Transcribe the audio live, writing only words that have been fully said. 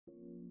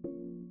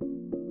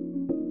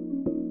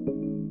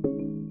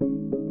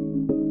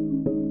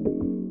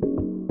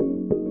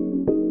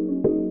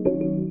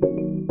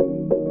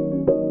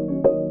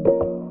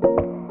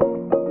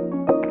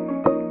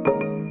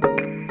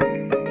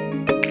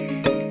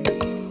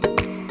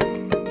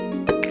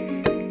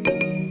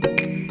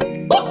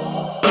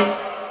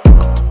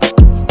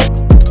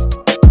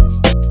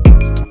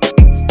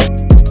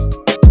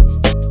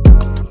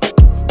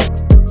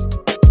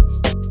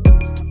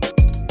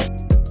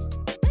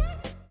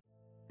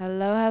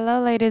Hello,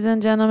 hello, ladies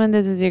and gentlemen.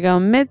 This is your girl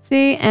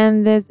Mitzi,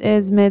 and this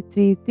is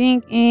Mitzi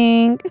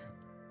Thinking.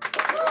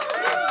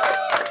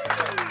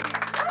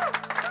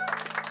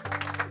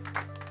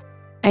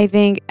 I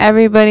thank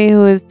everybody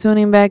who is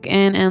tuning back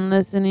in and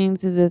listening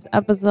to this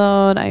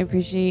episode. I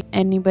appreciate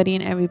anybody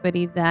and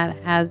everybody that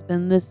has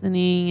been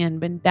listening and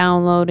been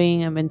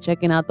downloading and been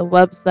checking out the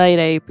website.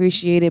 I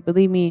appreciate it.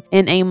 Believe me,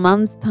 in a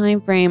month's time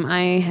frame,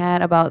 I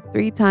had about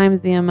 3 times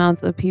the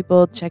amounts of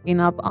people checking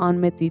up on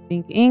Mitzi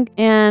Think Inc.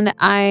 And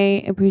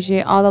I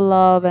appreciate all the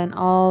love and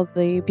all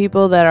the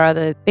people that are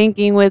the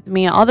thinking with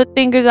me, all the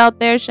thinkers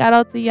out there. Shout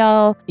out to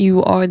y'all.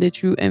 You are the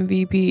true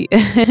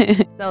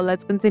MVP. So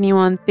let's continue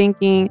on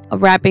thinking.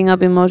 Wrapping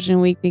up Emotion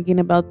Week, thinking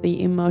about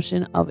the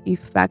emotion of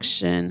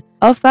affection.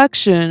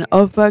 Affection.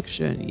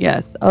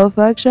 Yes,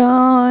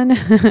 affection.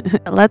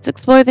 Let's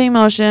explore the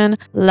emotion.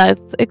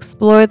 Let's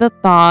explore the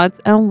thoughts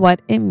and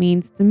what it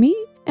means to me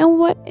and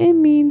what it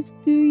means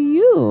to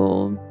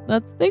you.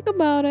 Let's think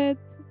about it.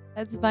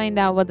 Let's find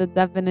out what the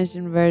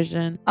definition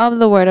version of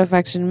the word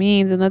affection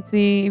means, and let's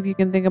see if you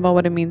can think about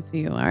what it means to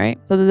you, all right?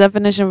 So the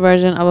definition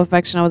version of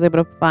affection I was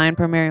able to find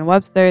per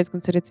Merriam-Webster is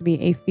considered to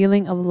be a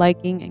feeling of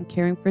liking and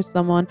caring for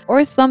someone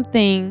or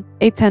something,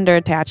 a tender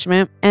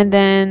attachment. And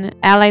then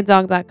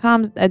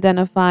AlliedDog.com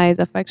identifies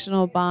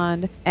affectional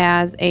bond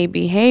as a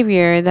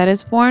behavior that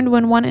is formed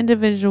when one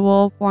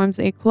individual forms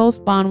a close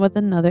bond with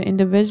another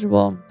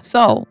individual.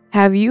 So,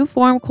 have you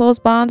formed close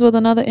bonds with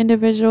another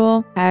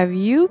individual? Have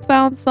you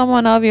found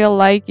someone of your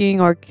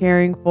liking or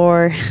caring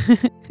for?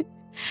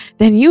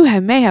 Then you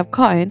may have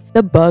caught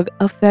the bug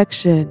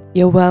affection.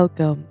 You're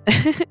welcome.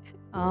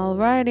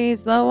 Alrighty,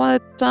 so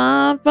it's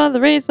time for the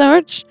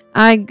research.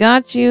 I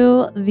got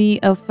you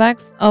the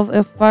effects of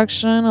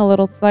affection, a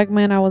little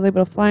segment I was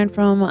able to find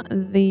from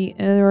the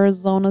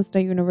Arizona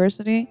State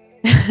University.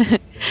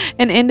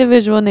 An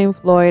individual named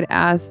Floyd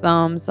asked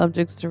some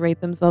subjects to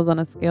rate themselves on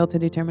a scale to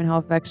determine how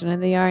affectionate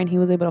they are, and he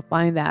was able to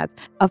find that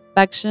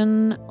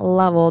affection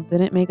level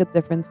didn't make a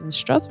difference in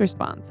stress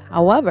response.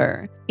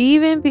 However,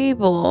 even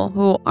people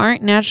who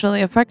aren't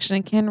naturally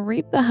affectionate can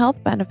reap the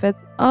health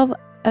benefits of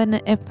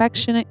an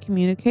affectionate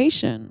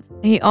communication.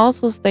 He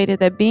also stated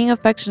that being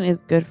affectionate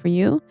is good for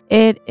you.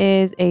 It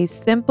is a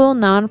simple,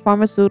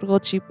 non-pharmaceutical,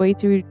 cheap way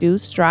to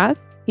reduce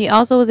stress. He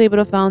also was able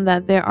to find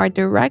that there are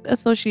direct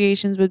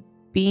associations with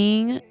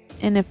being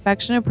an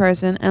affectionate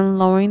person and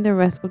lowering the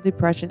risk of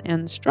depression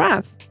and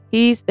stress.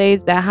 He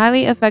states that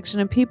highly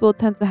affectionate people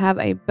tend to have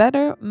a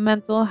better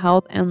mental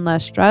health and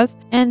less stress,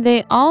 and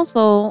they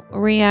also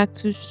react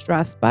to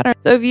stress better.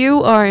 So if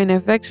you are an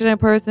affectionate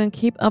person,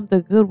 keep up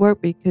the good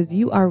work because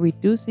you are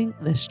reducing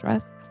the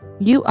stress.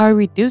 You are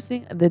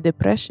reducing the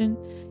depression.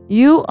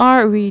 You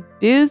are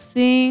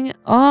reducing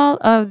all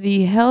of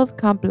the health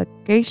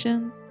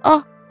complications.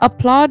 Oh,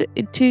 applaud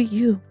to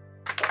you.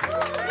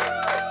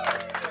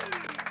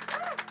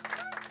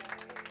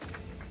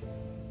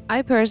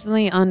 I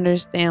personally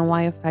understand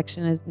why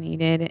affection is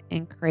needed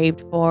and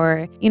craved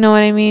for. You know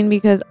what I mean?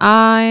 Because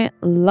I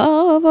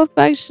love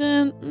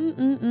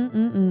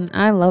affection.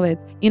 I love it.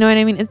 You know what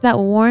I mean? It's that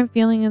warm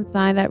feeling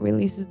inside that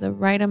releases the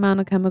right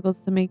amount of chemicals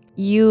to make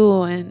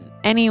you and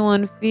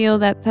anyone feel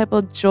that type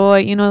of joy.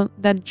 You know,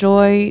 that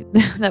joy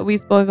that we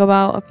spoke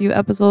about a few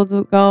episodes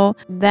ago.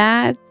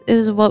 That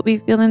is what we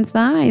feel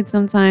inside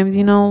sometimes,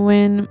 you know,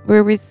 when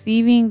we're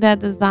receiving that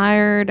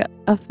desired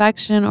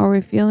affection or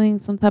we're feeling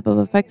some type of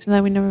affection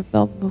that we never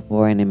felt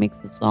before, and it makes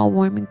us all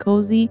warm and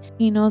cozy.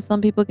 You know,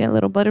 some people get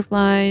little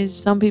butterflies,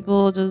 some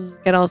people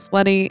just get all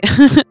sweaty.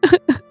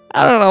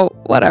 I don't know,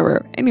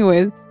 whatever.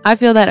 Anyways, I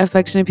feel that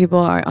affectionate people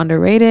are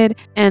underrated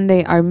and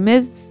they are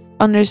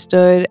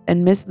misunderstood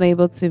and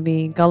mislabeled to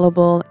be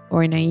gullible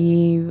or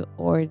naive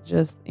or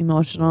just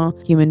emotional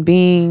human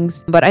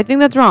beings. But I think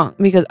that's wrong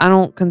because I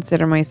don't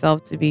consider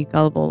myself to be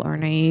gullible or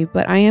naive,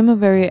 but I am a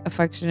very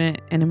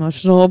affectionate and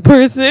emotional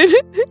person.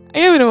 I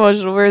am an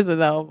emotional person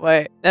though,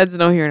 but that's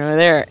no here nor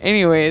there.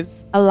 Anyways,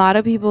 a lot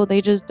of people, they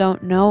just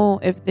don't know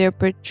if they're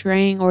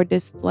portraying or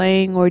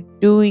displaying or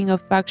doing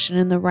affection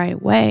in the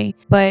right way.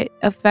 But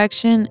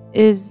affection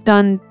is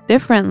done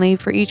differently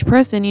for each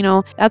person. You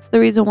know, that's the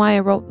reason why I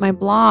wrote my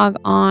blog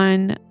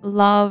on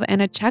love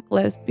and a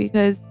checklist,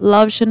 because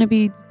love shouldn't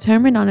be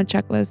determined on a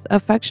checklist.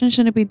 Affection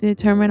shouldn't be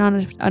determined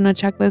on a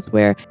checklist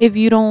where if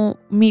you don't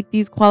meet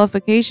these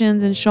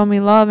qualifications and show me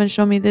love and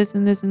show me this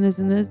and this and this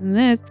and this and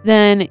this,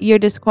 then you're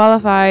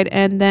disqualified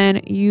and then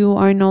you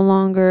are no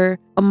longer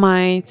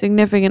my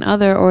significant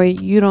other, or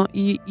you're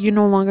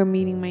no longer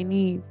meeting my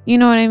needs. You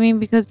know what I mean?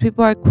 Because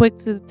people are quick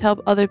to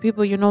tell other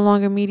people you're no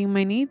longer meeting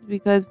my needs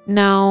because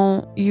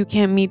now you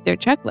can't meet their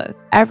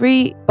checklist.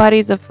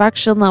 Everybody's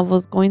affection level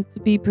is going to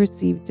be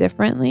perceived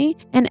differently,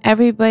 and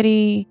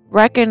everybody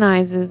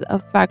recognizes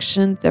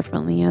affection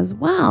differently as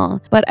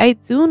well. But I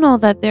do know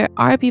that there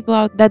are people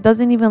out that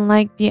doesn't even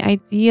like the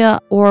idea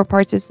or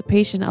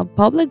participation of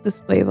public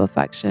display of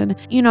affection,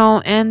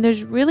 and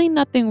there's really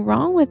nothing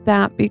wrong with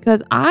that,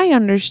 because I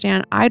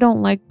understand I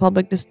don't like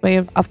public display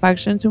of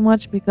affection too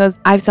much, because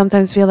I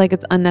sometimes feel like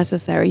it's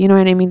unnecessary. You know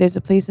what I mean? There's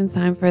a place and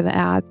time for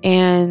that,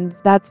 and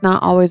that's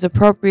not always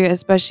appropriate,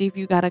 especially if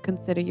you got to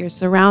consider your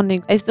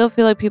surroundings. I still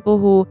feel like people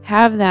who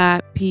have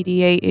that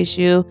PDA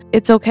issue,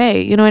 it's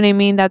okay. You know what I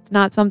mean? That's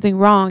not something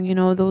wrong.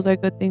 Those are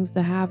good things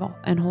to have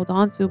and hold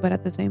on to. But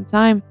at the same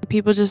time,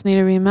 people just need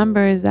to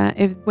remember is that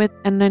if with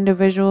an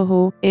individual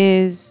who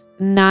is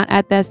not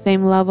at that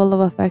same level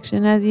of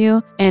affection as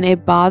you and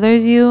it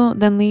bothers you,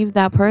 then leave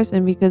that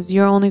person, because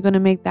you're only going to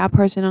make that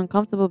person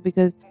uncomfortable,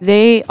 because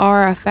they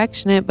are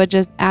affectionate but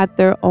just at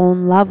their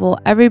own level.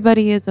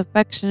 Everybody is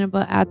affectionate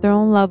but at their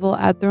own level,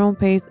 at their own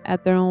pace,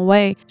 at their own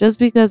way. Just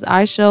because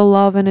I show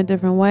love in a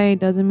different way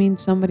doesn't mean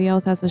somebody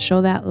else has to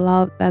show that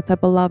love, that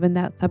type of love in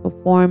that type of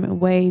form,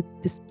 way,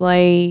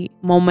 display,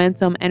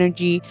 momentum,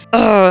 energy,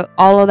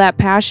 all of that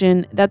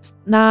passion. That's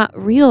not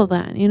real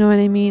then. You know what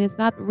I mean? It's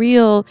not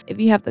real if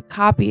you have to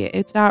copy it.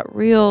 It's not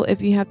real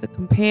if you have to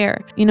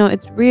compare.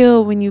 It's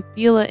real when you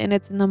feel it and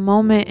it's in the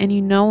moment and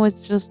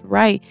it's just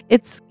right.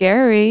 It's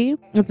scary.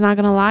 It's not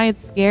gonna lie.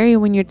 It's scary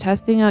when you're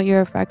testing out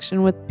your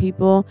affection with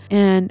people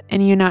and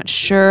you're not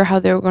sure how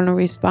they're gonna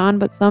respond.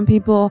 But some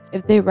people,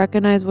 if they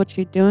recognize what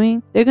you're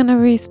doing, they're gonna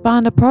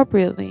respond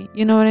appropriately.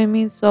 You know what I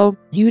mean? So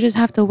you just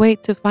have to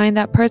wait to find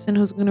that person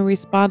who's gonna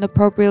respond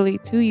appropriately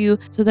to you,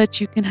 so that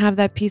you can have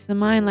that peace of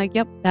mind. Like,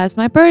 yep, that's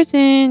my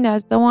person.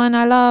 That's the one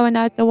I love, and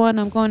that's the one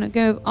I'm gonna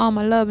give all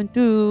my love and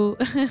to.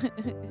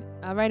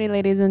 Alrighty,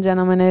 ladies and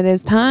gentlemen, it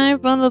is time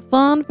for the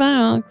fun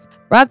facts,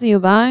 brought to you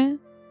by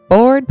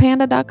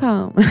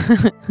boredpanda.com.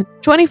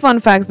 20 fun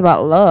facts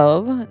about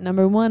love.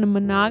 Number 1,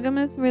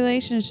 monogamous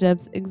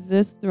relationships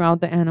exist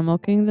throughout the animal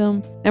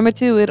kingdom. Number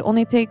 2, it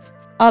only takes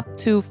up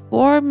to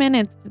 4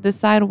 minutes to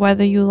decide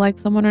whether you like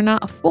someone or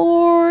not.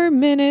 4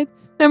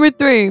 minutes. Number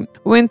 3,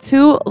 when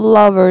two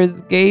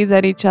lovers gaze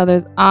at each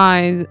other's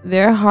eyes,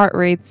 their heart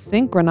rates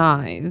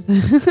synchronize.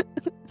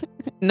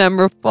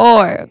 Number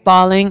 4,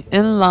 falling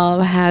in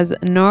love has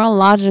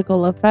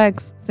neurological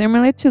effects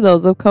similar to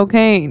those of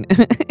cocaine.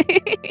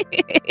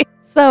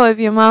 So if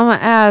your mama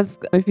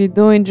asks if you're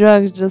doing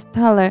drugs, just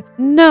tell her,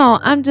 no,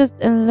 I'm just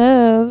in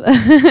love.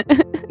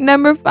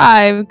 Number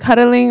 5,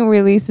 cuddling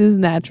releases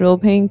natural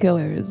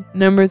painkillers.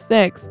 Number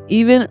 6,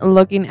 even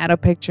looking at a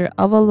picture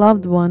of a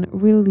loved one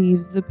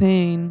relieves the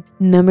pain.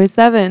 Number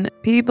 7,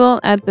 people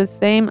at the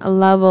same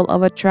level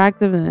of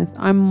attractiveness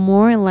are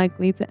more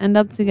likely to end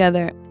up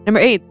together. Number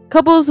 8,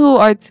 couples who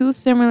are too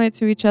similar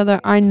to each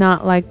other are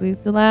not likely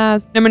to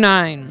last. Number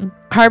 9,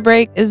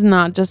 heartbreak is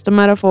not just a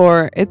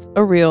metaphor, it's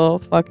a real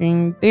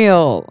fucking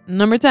deal.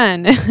 Number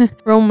 10,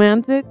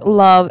 romantic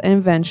love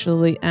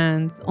eventually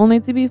ends, only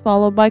to be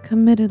followed by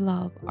committed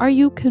love. Are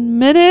you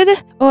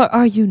committed or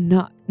are you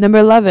not? Number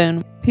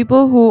 11,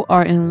 people who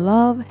are in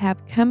love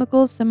have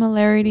chemical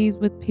similarities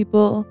with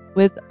people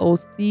with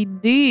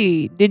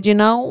OCD. Did you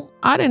know?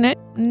 I didn't.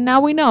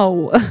 Now we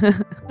know.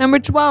 Number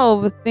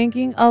 12,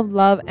 thinking of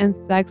love and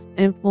sex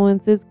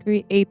influences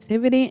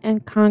creativity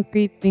and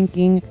concrete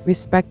thinking,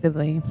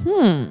 respectively.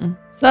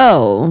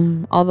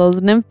 So, all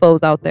those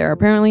nymphos out there,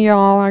 apparently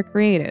y'all are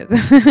creative.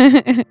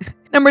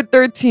 Number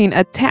 13,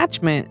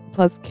 attachment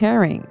plus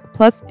caring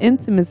plus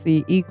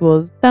intimacy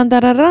equals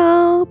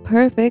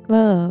perfect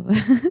love.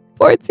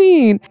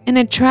 14, an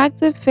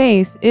attractive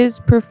face is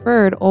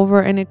preferred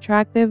over an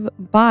attractive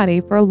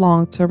body for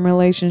long-term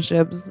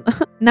relationships.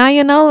 Now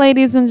you know,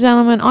 ladies and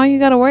gentlemen, all you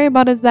gotta worry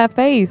about is that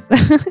face.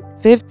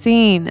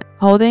 15,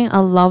 holding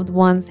a loved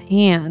one's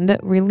hand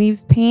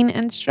relieves pain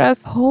and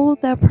stress.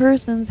 Hold that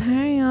person's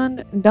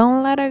hand.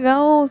 Don't let it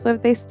go. So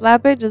if they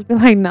slap it, just be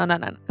like, no.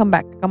 Come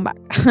back.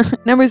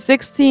 Number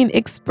 16,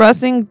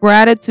 expressing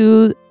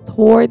gratitude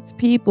towards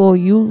people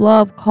you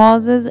love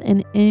causes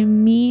an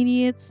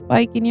immediate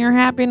spike in your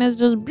happiness.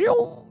 Just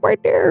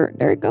right there.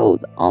 There it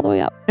goes. All the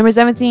way up. Number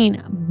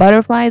 17,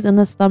 butterflies in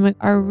the stomach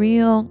are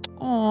real.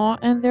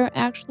 And they're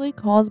actually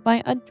caused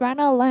by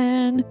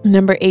adrenaline.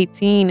 Number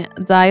 18,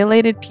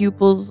 dilated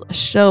pupils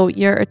show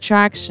your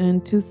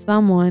attraction to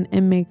someone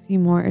and makes you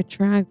more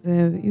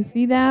attractive. You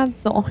see that?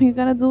 So all you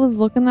gotta do is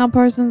look in that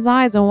person's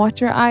eyes and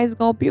watch your eyes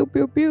go pew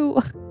pew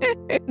pew.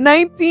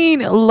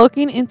 19,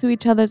 looking into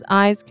each other's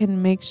eyes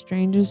can make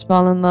strangers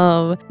fall in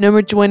love.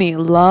 Number 20,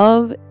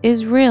 love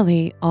is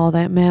really all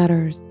that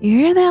matters. You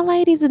hear that,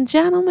 ladies and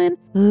gentlemen?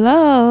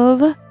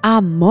 Love,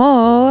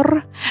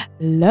 amor,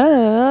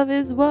 love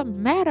is what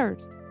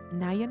matters.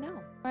 Now you know.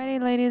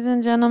 Alrighty, ladies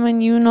and gentlemen,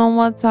 you know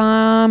what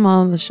time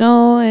on the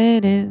show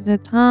it is.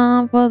 It's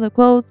time for the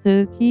quote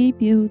to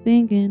keep you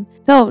thinking.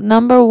 So,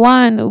 number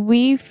 1,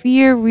 we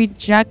fear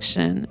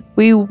rejection.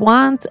 We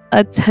want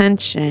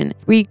attention.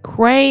 We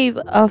crave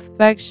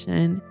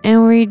affection.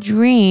 And we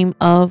dream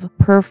of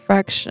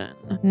perfection.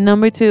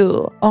 Number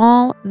 2,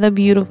 all the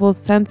beautiful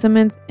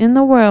sentiments in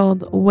the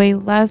world weigh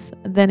less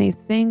than a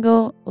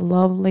single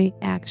lovely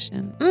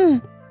action.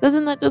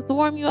 Doesn't that just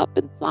warm you up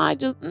inside?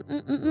 Just do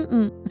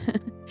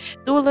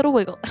a little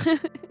wiggle.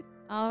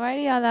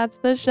 Alrighty, y'all, that's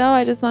the show.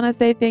 I just want to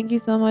say thank you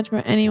so much for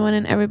anyone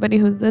and everybody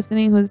who's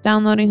listening, who's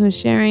downloading, who's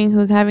sharing,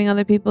 who's having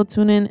other people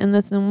tune in and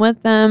listen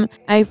with them.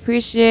 I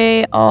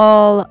appreciate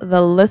all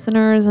the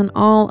listeners and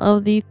all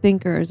of the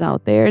thinkers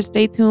out there.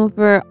 Stay tuned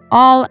for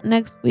all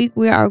next week.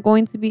 We are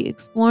going to be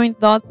exploring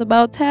thoughts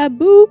about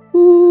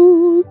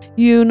taboos.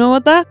 You know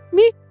what that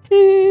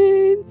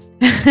means.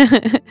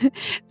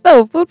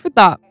 So, food for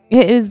thought.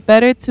 It is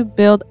better to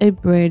build a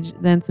bridge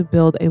than to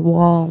build a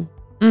wall.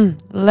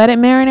 Let it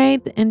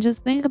marinate and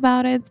just think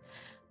about it.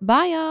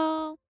 Bye,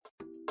 y'all.